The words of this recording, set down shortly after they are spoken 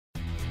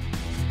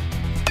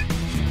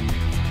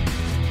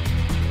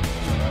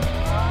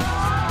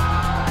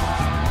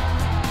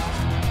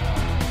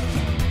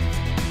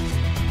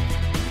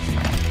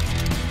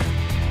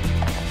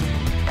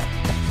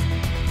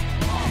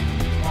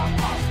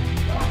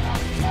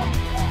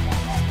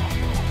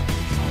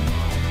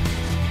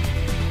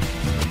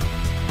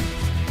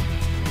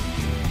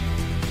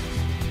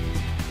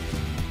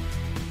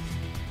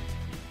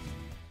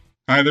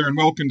Hi there, and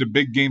welcome to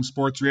Big Game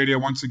Sports Radio.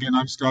 Once again,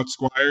 I'm Scott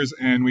Squires,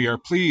 and we are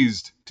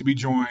pleased to be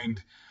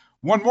joined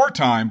one more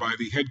time by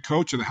the head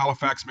coach of the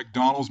Halifax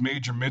McDonald's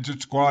Major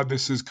Midget squad.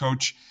 This is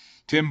Coach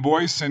Tim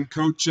Boyce. And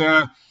Coach,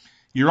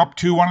 you're up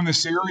 2-1 in the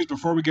series.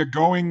 Before we get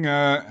going,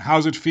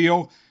 how's it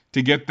feel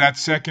to get that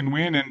second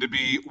win and to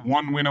be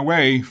one win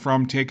away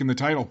from taking the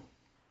title?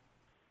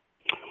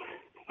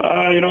 It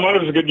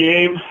was a good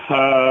game.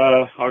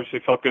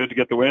 Obviously felt good to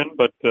get the win,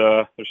 but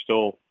there's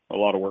still a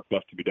lot of work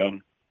left to be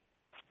done.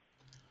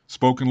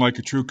 Spoken like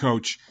a true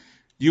coach.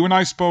 You and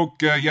I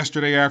spoke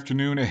yesterday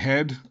afternoon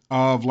ahead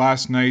of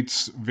last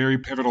night's very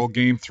pivotal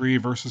Game 3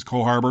 versus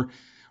Cole Harbour.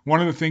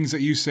 One of the things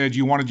that you said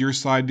you wanted your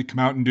side to come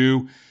out and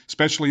do,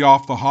 especially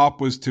off the hop,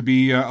 was to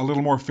be a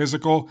little more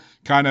physical,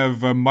 kind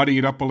of muddy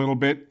it up a little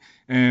bit.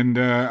 And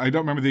I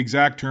don't remember the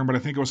exact term, but I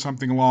think it was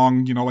something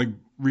along, like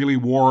really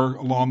war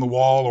along the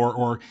wall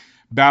or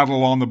battle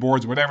along the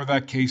boards, whatever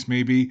that case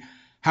may be.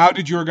 How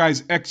did your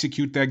guys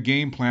execute that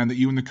game plan that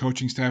you and the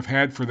coaching staff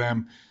had for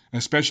them,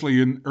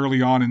 especially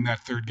early on in that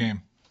third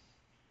game?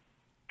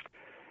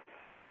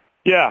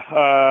 Yeah,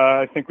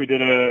 I think we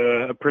did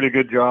a pretty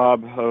good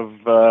job of,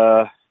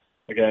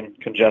 again,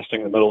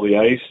 congesting the middle of the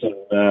ice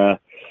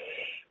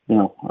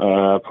and,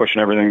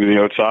 pushing everything to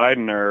the outside.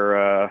 And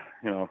our,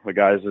 the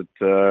guys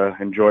that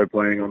enjoy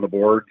playing on the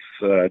boards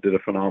did a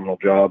phenomenal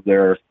job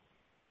there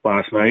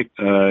last night.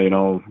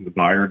 The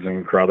Byards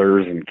and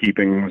Crothers and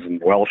Keepings and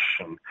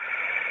Welsh and,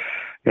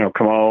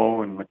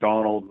 Camo and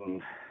McDonald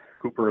and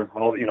Cooper,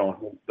 all,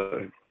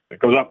 it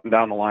goes up and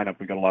down the lineup.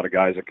 We got a lot of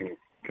guys that can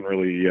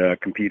really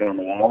compete on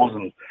the walls,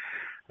 and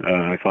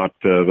I thought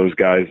those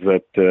guys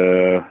that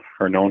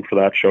are known for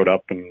that showed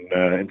up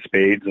in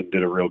spades and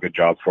did a real good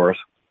job for us.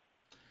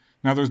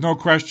 Now, there's no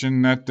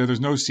question that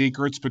there's no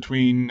secrets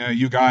between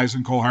you guys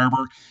and Cole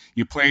Harbour.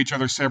 You play each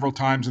other several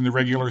times in the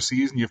regular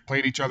season. You've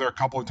played each other a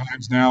couple of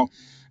times now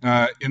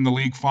in the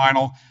league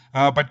final.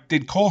 But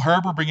did Cole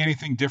Harbour bring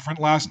anything different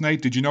last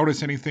night? Did you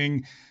notice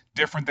anything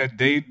different that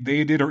they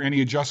did, or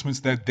any adjustments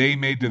that they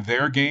made to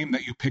their game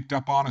that you picked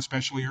up on,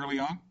 especially early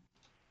on?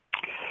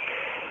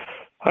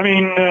 I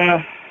mean,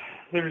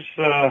 there's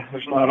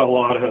not a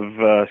lot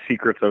of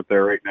secrets out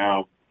there right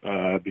now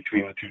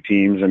between the two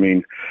teams. I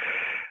mean,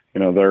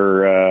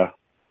 they're a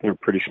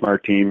pretty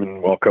smart team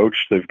and well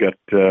coached. They've got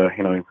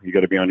you got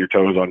to be on your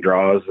toes on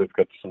draws. They've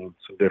got some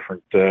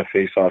different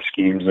face-off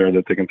schemes there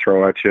that they can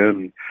throw at you.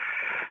 And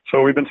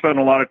so we've been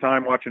spending a lot of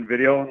time watching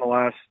video in the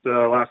last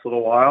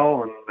little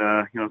while, and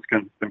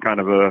it's been kind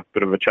of a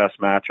bit of a chess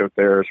match out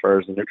there as far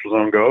as the neutral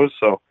zone goes.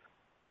 So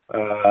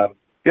again,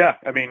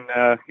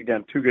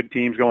 two good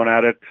teams going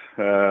at it.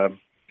 Again,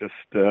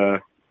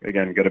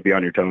 got to be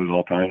on your toes at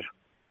all times.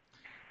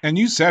 And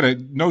you said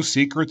it, no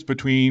secrets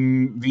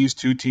between these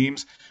two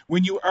teams.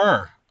 When you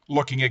are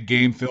looking at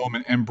game film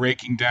and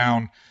breaking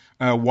down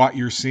what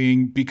you're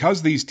seeing,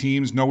 because these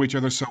teams know each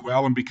other so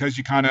well and because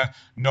you kind of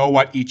know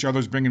what each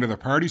other's bringing to the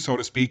party, so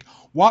to speak,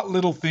 what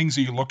little things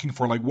are you looking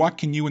for? Like, what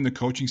can you and the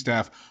coaching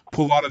staff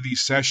pull out of these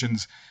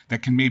sessions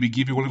that can maybe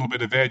give you a little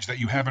bit of edge that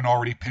you haven't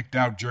already picked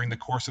out during the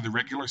course of the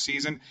regular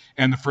season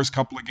and the first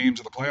couple of games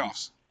of the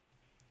playoffs?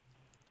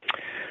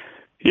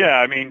 Yeah,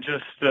 I mean,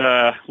 just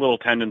little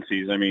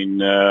tendencies. I mean,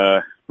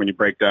 when you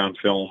break down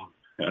film,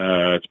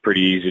 it's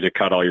pretty easy to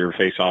cut all your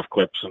face-off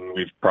clips, and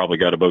we've probably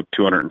got about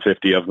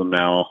 250 of them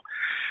now.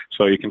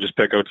 So you can just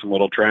pick out some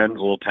little trends,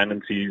 little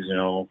tendencies,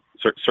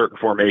 certain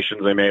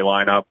formations they may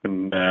line up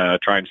and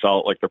try and sell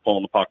it like they're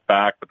pulling the puck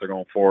back, but they're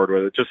going forward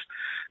with it.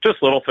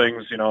 Just little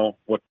things,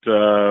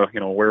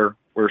 where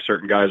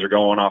certain guys are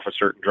going off of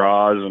certain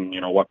draws and,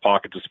 what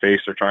pockets of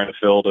space they're trying to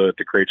fill to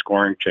create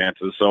scoring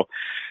chances. So,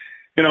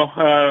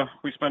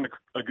 we spend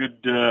a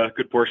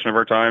good portion of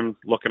our time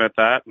looking at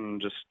that, and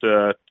just,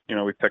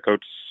 we pick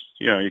out,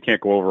 you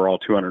can't go over all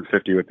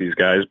 250 with these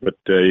guys, but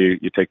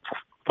you take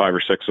 5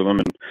 or 6 of them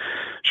and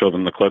show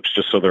them the clips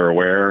just so they're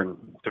aware. And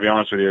to be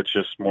honest with you, it's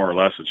just more or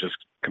less, it's just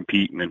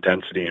compete and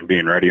intensity and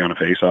being ready on a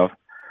face-off.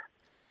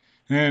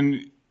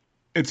 And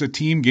it's a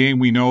team game.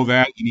 We know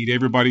that. You need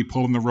everybody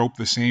pulling the rope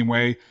the same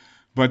way.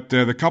 But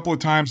the couple of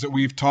times that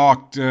we've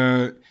talked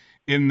in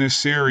this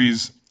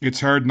series,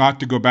 it's hard not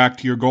to go back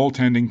to your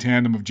goaltending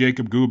tandem of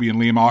Jacob Gooby and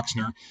Liam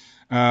Oxner.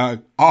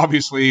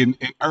 Obviously, and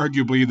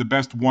arguably the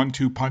best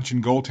 1-2 punch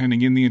in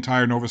goaltending in the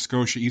entire Nova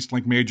Scotia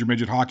Eastlink Major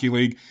Midget Hockey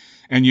League.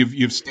 And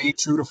you've stayed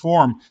true to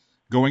form,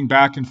 going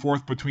back and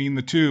forth between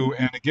the two.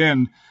 And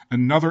again,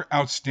 another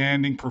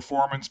outstanding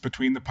performance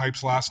between the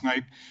pipes last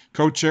night.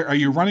 Coach, are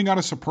you running out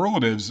of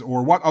superlatives,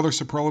 or what other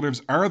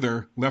superlatives are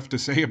there left to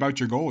say about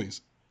your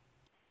goalies?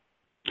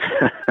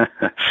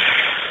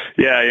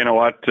 Yeah, you know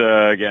what?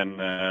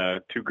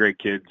 Again, two great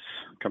kids,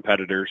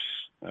 competitors,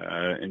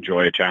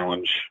 enjoy a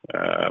challenge.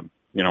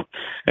 And you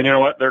know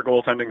what? Their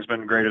goaltending's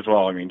been great as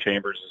well. I mean,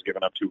 Chambers has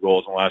given up 2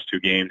 goals in the last 2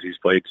 games. He's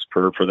played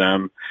superb for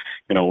them.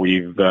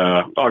 We've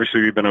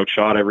obviously we've been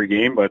outshot every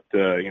game, but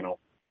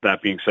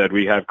that being said,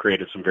 we have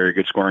created some very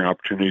good scoring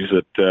opportunities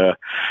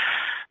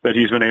that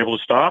he's been able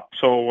to stop.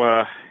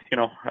 So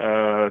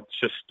it's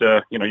just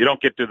you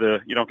don't get to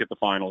the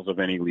finals of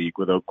any league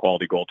without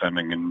quality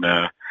goaltending,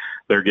 and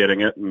they're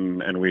getting it,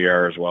 and we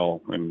are as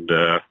well. And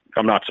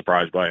I'm not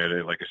surprised by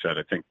it. Like I said,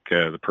 I think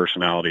the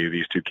personality of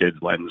these two kids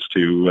lends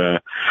to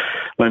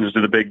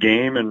the big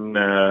game, and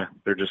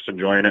they're just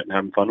enjoying it and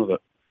having fun with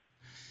it.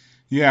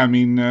 Yeah, I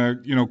mean,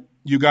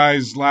 you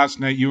guys last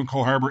night, you and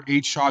Cole Harbour,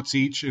 8 shots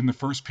each in the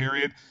first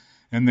period,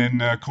 and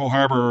then Cole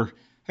Harbour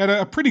had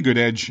a pretty good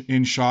edge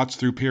in shots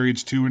through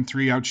periods 2 and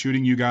 3, out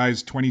shooting you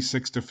guys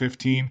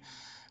 26-15,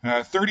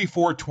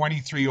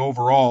 34-23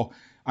 overall.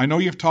 I know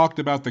you've talked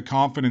about the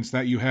confidence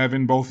that you have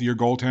in both of your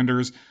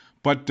goaltenders,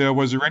 but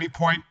was there any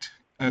point,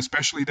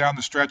 especially down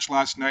the stretch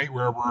last night,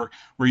 where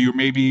you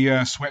maybe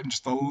sweating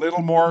just a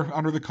little more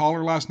under the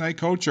collar last night,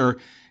 Coach, or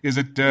is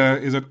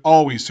it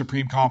always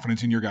supreme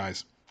confidence in your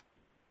guys?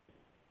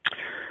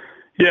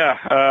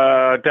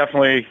 Yeah,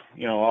 definitely.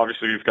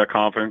 Obviously we've got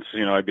confidence.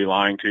 I'd be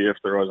lying to you if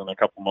there wasn't a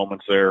couple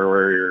moments there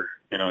where you're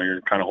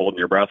kind of holding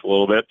your breath a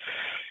little bit.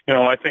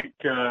 I think,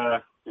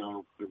 I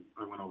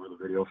went over the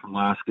video from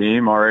last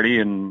game already,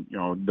 and,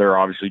 they're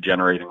obviously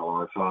generating a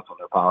lot of shots on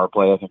their power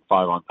play. I think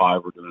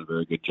 5-on-5, we're doing a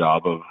very good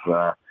job of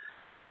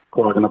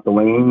clogging up the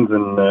lanes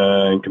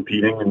and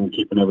competing and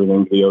keeping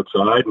everything to the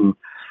outside. And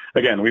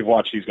again, we've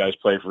watched these guys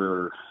play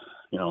for,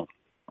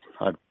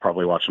 I've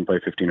probably watched them play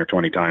 15 or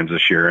 20 times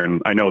this year,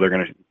 and I know they're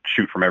going to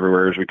shoot from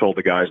everywhere. As we told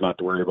the guys not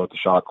to worry about the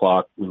shot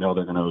clock. We know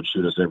they're going to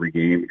shoot us every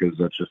game because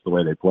that's just the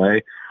way they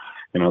play.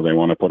 They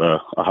want to put a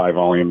high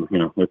volume.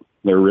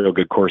 They're a real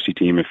good Corsi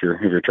team if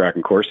you're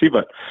tracking Corsi.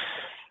 But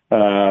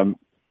we've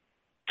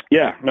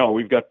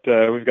got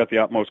the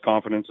utmost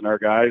confidence in our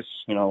guys.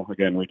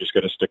 Again, we just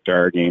got to stick to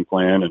our game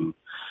plan and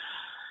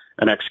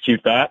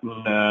execute that.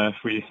 And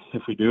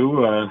if we do,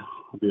 we'll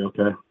be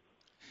okay.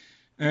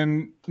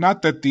 And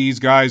not that these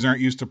guys aren't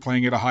used to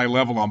playing at a high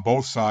level on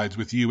both sides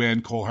with you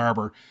and Cole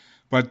Harbour,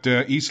 but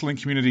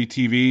Eastlink Community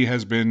TV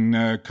has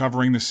been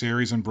covering the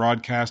series and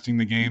broadcasting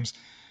the games.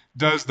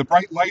 Does the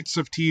bright lights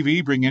of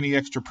TV bring any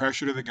extra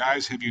pressure to the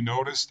guys? Have you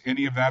noticed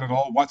any of that at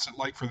all? What's it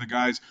like for the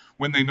guys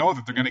when they know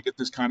that they're going to get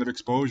this kind of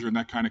exposure and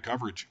that kind of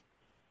coverage?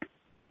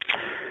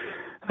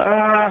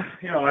 I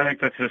think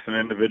that's just an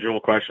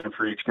individual question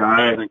for each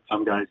guy. I think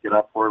some guys get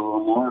up for it a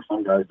little more.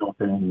 Some guys don't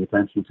pay any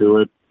attention to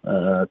it.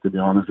 To be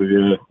honest with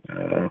you,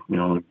 at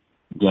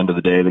the end of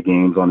the day, the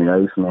game's on the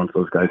ice, and once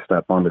those guys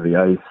step onto the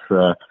ice,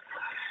 that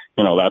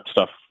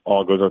stuff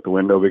all goes out the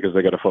window because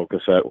they got to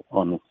focus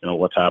on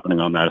what's happening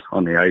on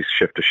the ice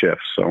shift to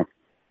shift. So,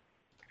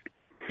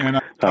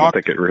 I don't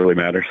think it really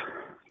matters.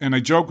 And I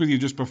joked with you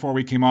just before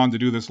we came on to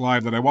do this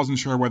live that I wasn't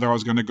sure whether I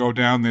was going to go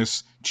down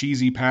this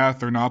cheesy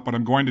path or not, but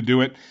I'm going to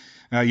do it.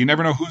 You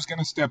never know who's going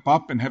to step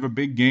up and have a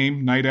big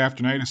game night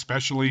after night,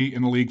 especially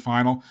in the league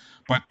final.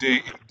 But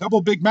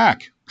double Big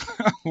Mac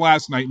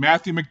last night.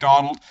 Matthew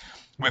McDonald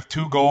with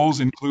 2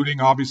 goals,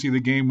 including obviously the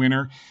game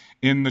winner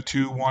in the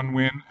 2-1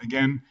 win.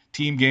 Again,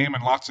 team game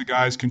and lots of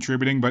guys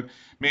contributing, but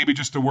maybe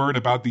just a word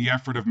about the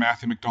effort of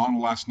Matthew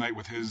McDonald last night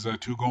with his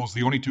 2 goals,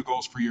 the only 2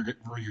 goals for your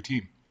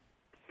team.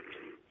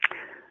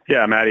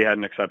 Yeah, Matty had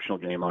an exceptional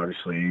game,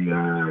 obviously. He's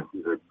a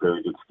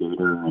very good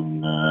skater,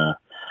 and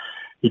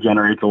he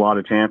generates a lot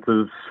of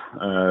chances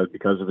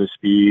because of his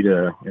speed.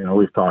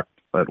 We've talked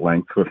at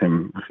length with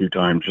him a few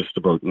times just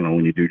about,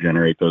 when you do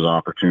generate those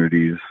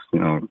opportunities,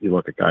 you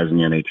look at guys in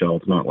the NHL,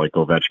 it's not like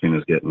Ovechkin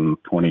is getting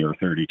 20 or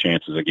 30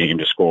 chances a game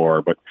to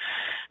score, but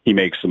he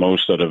makes the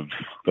most out of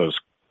those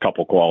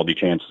couple quality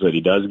chances that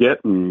he does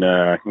get. And,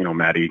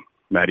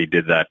 Matty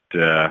did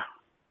that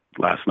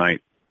last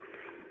night.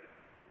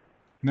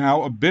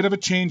 Now, a bit of a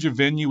change of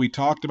venue. We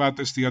talked about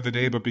this the other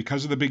day, but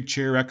because of the big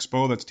chair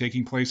expo that's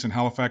taking place in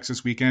Halifax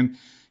this weekend,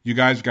 you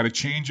guys got a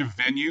change of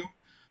venue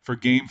for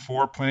Game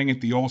 4 playing at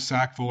the old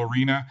Sackville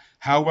Arena.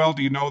 How well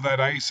do you know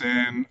that ice,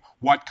 and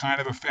what kind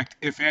of effect,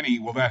 if any,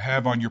 will that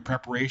have on your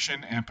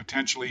preparation and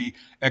potentially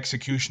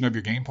execution of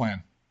your game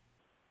plan?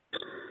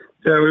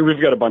 Yeah,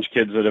 we've got a bunch of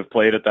kids that have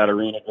played at that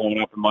arena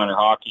growing up in minor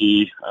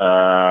hockey.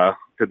 To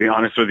be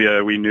honest with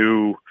you, we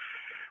knew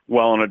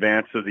well in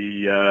advance of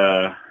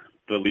the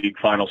league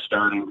final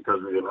starting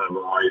because we didn't have a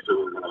ice, so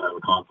we were going to have a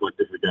conflict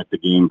if we get to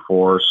Game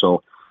 4.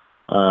 So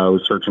I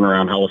was searching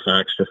around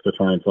Halifax just to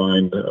try and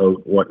find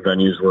out what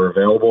venues were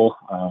available,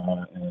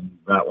 and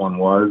that one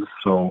was.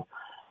 So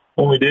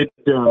when we did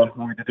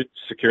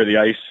secure the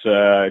ice,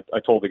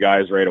 I told the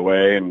guys right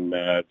away, and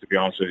to be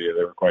honest with you,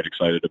 they were quite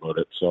excited about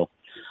it. So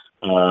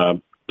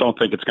don't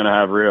think it's going to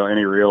have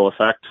any real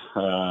effect.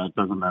 It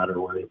doesn't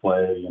matter where you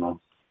play,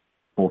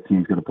 both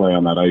teams going to play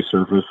on that ice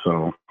surface.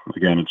 So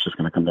again, it's just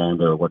going to come down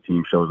to what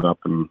team shows up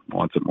and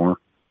wants it more.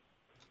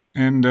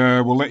 And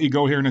we'll let you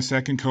go here in a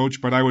second,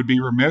 Coach, but I would be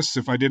remiss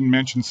if I didn't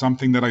mention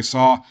something that I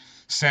saw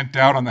sent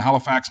out on the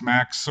Halifax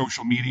Max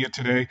social media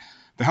today.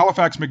 The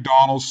Halifax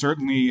McDonald's,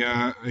 certainly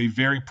a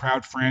very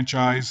proud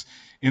franchise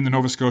in the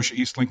Nova Scotia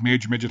Eastlink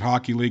Major Midget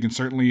Hockey League, and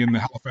certainly in the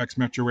Halifax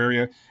metro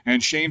area.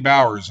 And Shane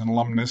Bowers, an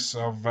alumnus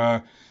of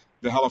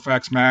the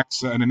Halifax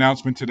Max an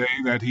announcement today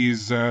that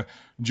he's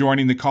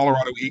joining the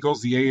Colorado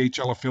Eagles, the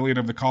AHL affiliate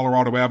of the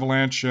Colorado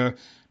Avalanche.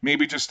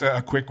 Maybe just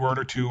a quick word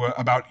or two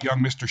about young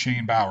Mr.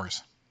 Shane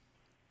Bowers.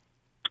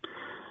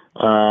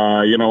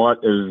 You know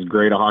what? As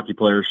great a hockey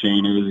player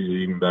Shane is, he's an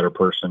even better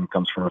person.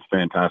 Comes from a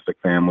fantastic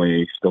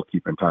family. Still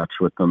keep in touch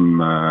with them.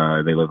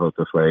 They live out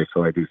this way,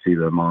 so I do see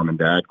the mom and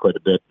dad quite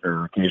a bit,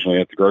 or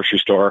occasionally at the grocery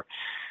store.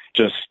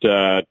 Just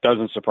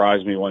doesn't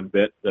surprise me one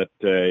bit that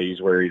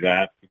he's where he's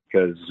at,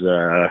 because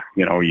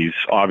he's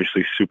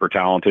obviously super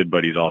talented,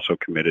 but he's also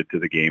committed to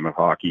the game of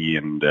hockey,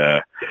 and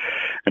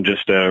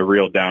just a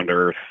real down to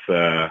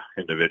earth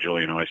individual.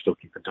 I still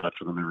keep in touch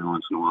with him every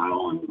once in a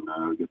while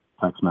and get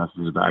text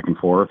messages back and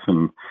forth,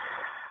 and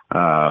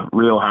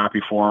real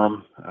happy for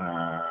him.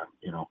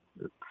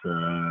 It's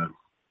a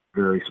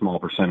very small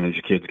percentage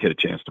of kids get a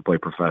chance to play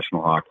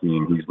professional hockey,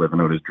 and he's living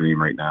out his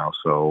dream right now.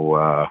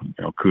 So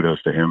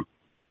kudos to him.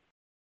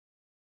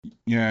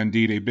 Yeah,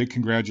 indeed. A big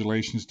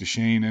congratulations to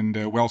Shane,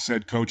 and well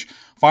said, Coach.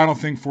 Final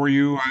thing for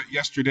you.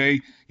 Yesterday,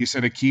 you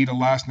said a key to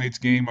last night's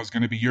game was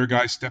going to be your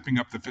guys stepping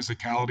up the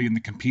physicality and the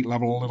compete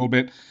level a little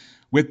bit.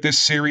 With this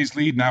series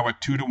lead now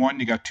at 2-1,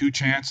 you got two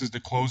chances to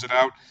close it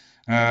out.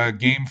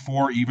 Game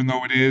 4, even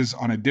though it is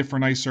on a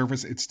different ice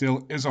surface, it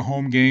still is a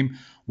home game.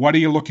 What are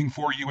you looking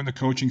for, you and the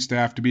coaching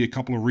staff, to be a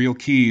couple of real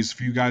keys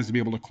for you guys to be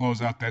able to close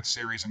out that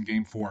series in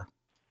Game 4?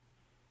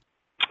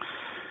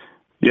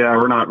 Yeah,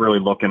 we're not really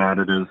looking at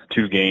it as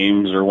two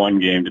games or one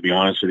game, to be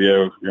honest with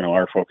you.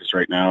 Our focus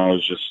right now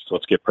is just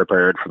let's get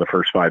prepared for the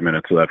first 5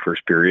 minutes of that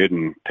first period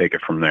and take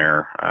it from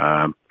there.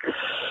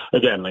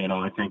 Again,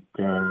 I think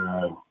they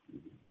are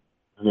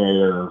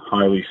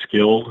highly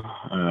skilled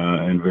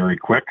and very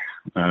quick.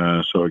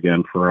 So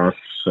again, for us,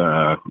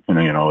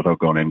 without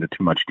going into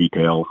too much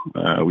detail,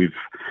 we've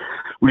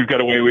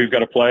got a way we've got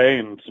to play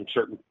and some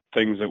certain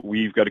things that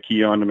we've got to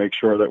key on to make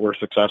sure that we're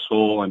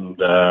successful. And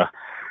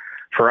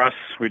for us,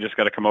 we just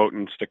got to come out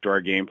and stick to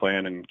our game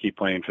plan and keep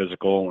playing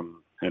physical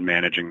and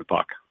managing the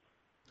puck.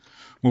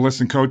 Well,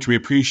 listen, Coach, we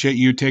appreciate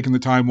you taking the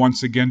time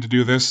once again to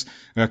do this.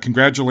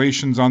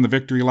 Congratulations on the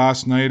victory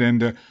last night,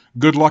 and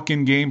good luck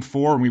in Game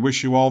 4, and we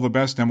wish you all the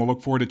best, and we'll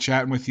look forward to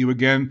chatting with you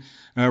again,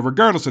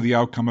 regardless of the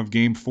outcome of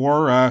Game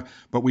 4.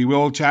 But we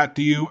will chat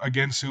to you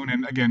again soon,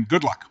 and again,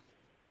 good luck.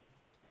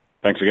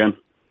 Thanks again.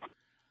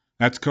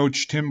 That's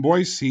Coach Tim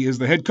Boyce. He is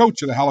the head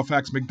coach of the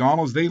Halifax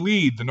McDonalds. They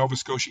lead the Nova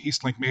Scotia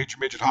Eastlink Major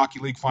Midget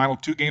Hockey League final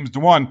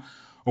 2-1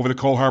 over the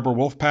Cole Harbour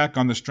Wolfpack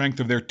on the strength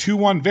of their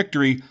 2-1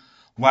 victory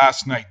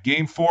last night.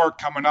 Game 4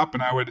 coming up,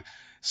 and I would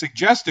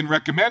suggest and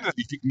recommend that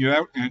if you can get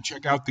out and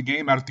check out the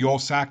game out at the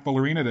old Sackville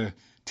Arena to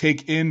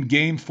take in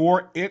Game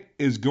 4. It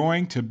is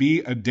going to be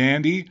a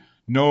dandy,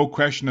 no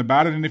question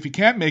about it. And if you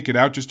can't make it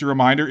out, just a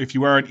reminder, if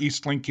you are an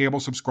Eastlink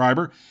cable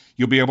subscriber,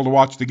 you'll be able to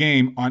watch the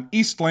game on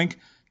Eastlink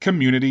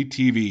Community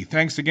TV.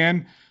 Thanks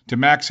again to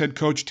Max head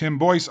coach Tim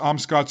Boyce. I'm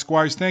Scott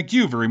Squires. Thank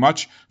you very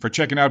much for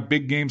checking out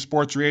Big Game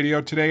Sports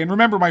Radio today. And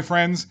remember, my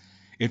friends,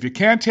 if you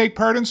can't take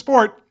part in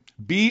sport,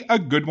 be a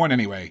good one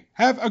anyway.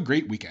 Have a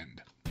great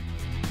weekend.